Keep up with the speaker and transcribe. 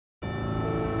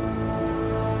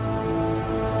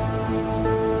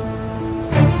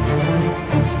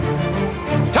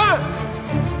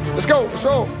go,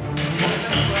 show.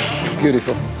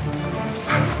 Beautiful.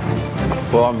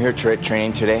 Well, I'm here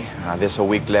training today. There's a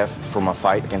week left for my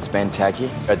fight against Ben Tacky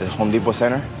at the Home Depot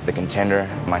Center. The contender,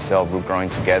 myself, we're growing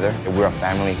together. We're a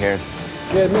family here.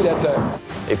 Scared me that time.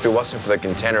 If it wasn't for the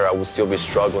contender, I would still be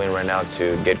struggling right now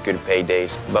to get good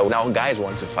paydays. But now guys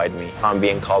want to fight me. I'm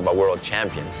being called by world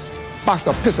champions. Box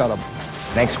the piss out of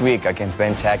him. Next week against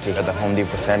Ben Tacky at the Home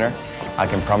Depot Center, I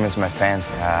can promise my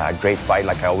fans a great fight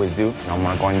like I always do. I'm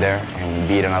going to go in there and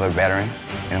beat another veteran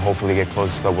and hopefully get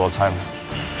close to the world title.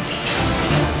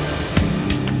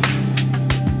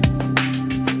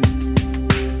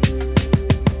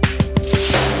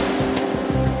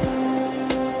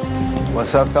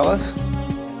 What's up, fellas?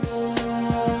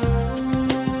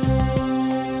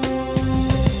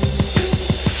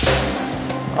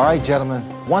 All right, gentlemen.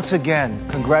 Once again,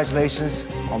 congratulations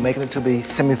on making it to the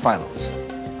semifinals.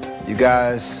 You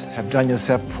guys have done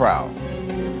yourself proud.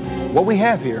 What we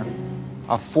have here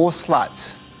are 4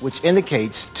 slots, which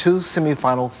indicates 2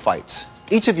 semifinal fights.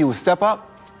 Each of you will step up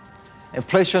and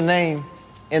place your name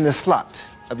in the slot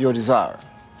of your desire.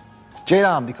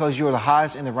 Jadon, because you're the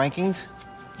highest in the rankings,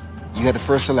 you had the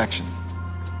first selection.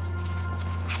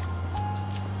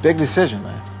 Big decision,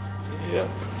 man. Yeah,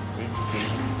 big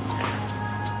decision.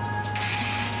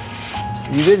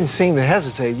 You didn't seem to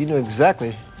hesitate. You knew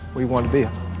exactly where you wanted to be.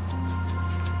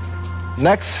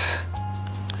 Next,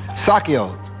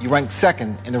 Sakio, you ranked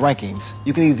 2nd in the rankings.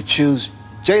 You can either choose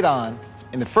Jadon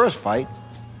in the first fight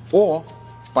or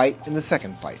fight in the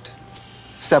second fight.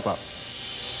 Step up.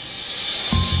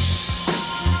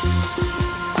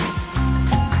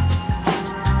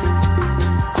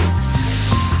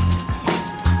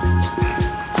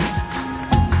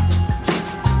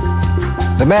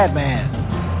 The Madman,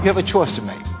 you have a choice to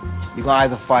make. You're gonna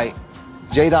either fight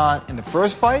Jadon in the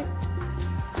first fight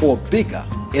or Bika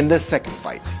in the second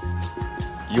fight.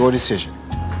 Your decision.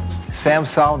 Sam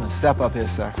Solomon, step up here,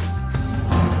 sir.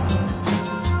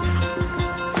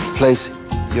 Place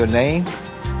your name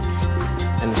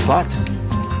in the slot.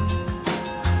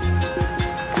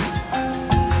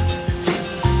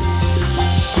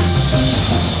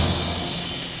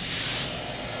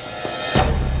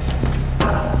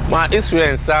 My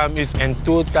experience is in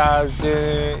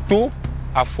 2002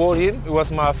 at 14. It was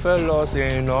my first loss,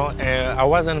 and I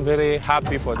wasn't very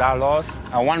happy for that loss.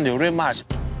 I wanted the rematch.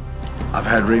 I've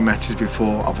had rematches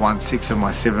before. I've won 6 of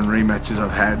my 7 rematches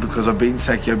I've had because I've beaten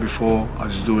Sakio before. I'll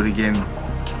just do it again,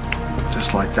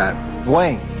 just like that.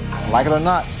 Wayne, like it or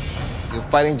not, you're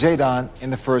fighting Jadon in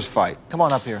the first fight. Come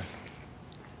on up here.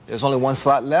 There's only 1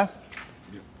 slot left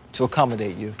to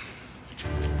accommodate you.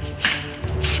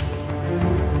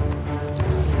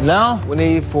 Now we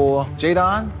need for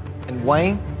Jadon and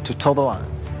Wayne to toe the line.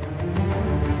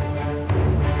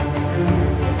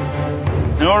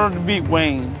 In order to beat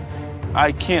Wayne,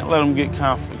 I can't let him get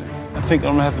confident. I think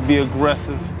I'm gonna have to be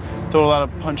aggressive, throw a lot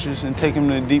of punches, and take him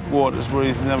to deep waters where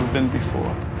he's never been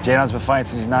before. Jadon's been fighting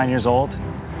since he's 9 years old.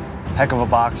 Heck of a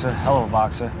boxer, hell of a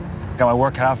boxer. Got my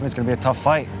work cut out for me. It's gonna be a tough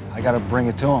fight. I gotta bring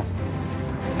it to him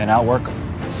and outwork him.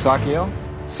 Sakio,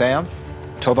 Sam,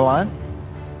 toe the line.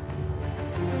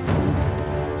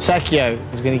 Sakio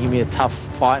is going to give me a tough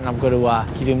fight, and I've got to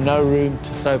give him no room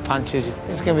to throw punches.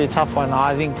 It's going to be a tough one.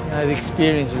 I think the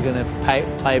experience is going to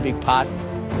play a big part.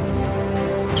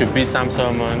 To beat Sam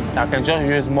Solomon, I can just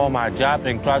use more my jab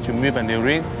and try to move in the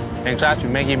ring and try to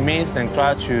make it miss and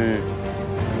try to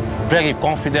very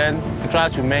confident and try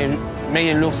to make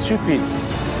it look stupid.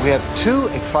 We have 2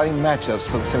 exciting matchups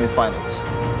for the semifinals.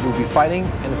 You'll be fighting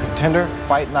in the Contender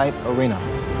Fight Night Arena.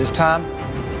 This time,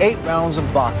 8 rounds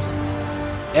of boxing.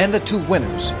 And the 2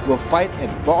 winners will fight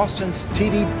at Boston's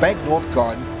TD Bank North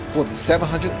Garden for the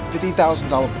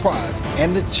 $750,000 prize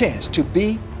and the chance to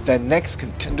be the next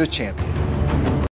Contender champion.